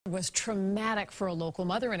Was traumatic for a local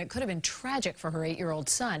mother, and it could have been tragic for her 8-year-old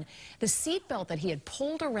son. The seatbelt that he had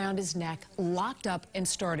pulled around his neck locked up and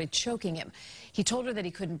started choking him. He told her that he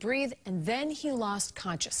couldn't breathe, and then he lost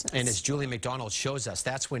consciousness. And as Juli McDonald shows us,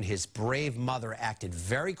 that's when his brave mother acted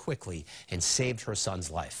very quickly and saved her son's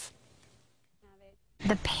life.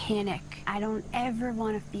 The panic. I don't ever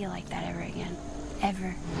want to feel like that ever again.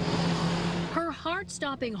 Ever. Her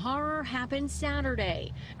heart-stopping horror happened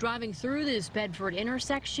Saturday. Driving through this Bedford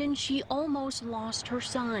intersection, she almost lost her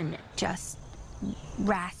son. Just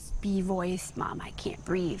raspy voice, "Mom, I can't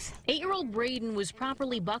breathe." 8-year-old Braden was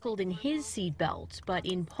properly buckled in his seatbelt, but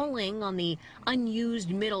in pulling on the unused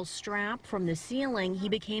middle strap from the ceiling, he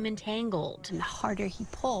became entangled. And the harder he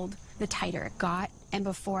pulled, the tighter it got. And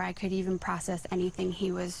before I could even process anything,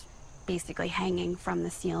 he was basically hanging from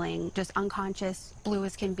the ceiling, just unconscious, blue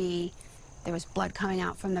as can be. There was blood coming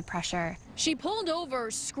out from the pressure. She pulled over,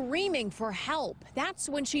 screaming for help. That's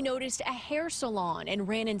when she noticed a hair salon and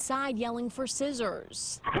ran inside yelling for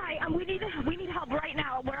scissors. Hi, we need help right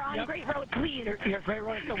now. We're on Great Road, please. You're Great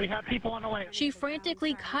Road, so we have people on the way. She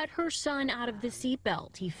frantically cut her son out of the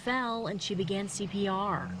seatbelt. He fell and she began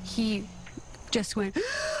CPR. He just went,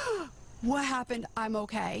 "What happened? I'm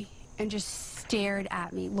okay," and just stared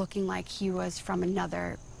at me, looking like he was from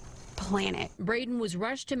another planet. Braden was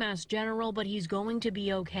rushed to Mass General, but he's going to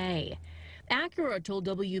be okay. Acura told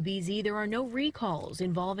WBZ there are no recalls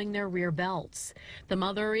involving their rear belts. The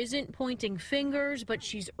mother isn't pointing fingers, but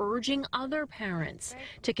she's urging other parents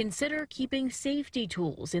to consider keeping safety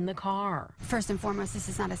tools in the car. First and foremost, this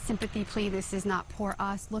is not a sympathy plea. This is not poor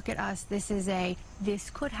us, look at us. This is this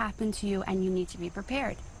could happen to you and you need to be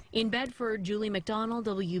prepared. In Bedford, Juli McDonald,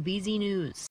 WBZ News.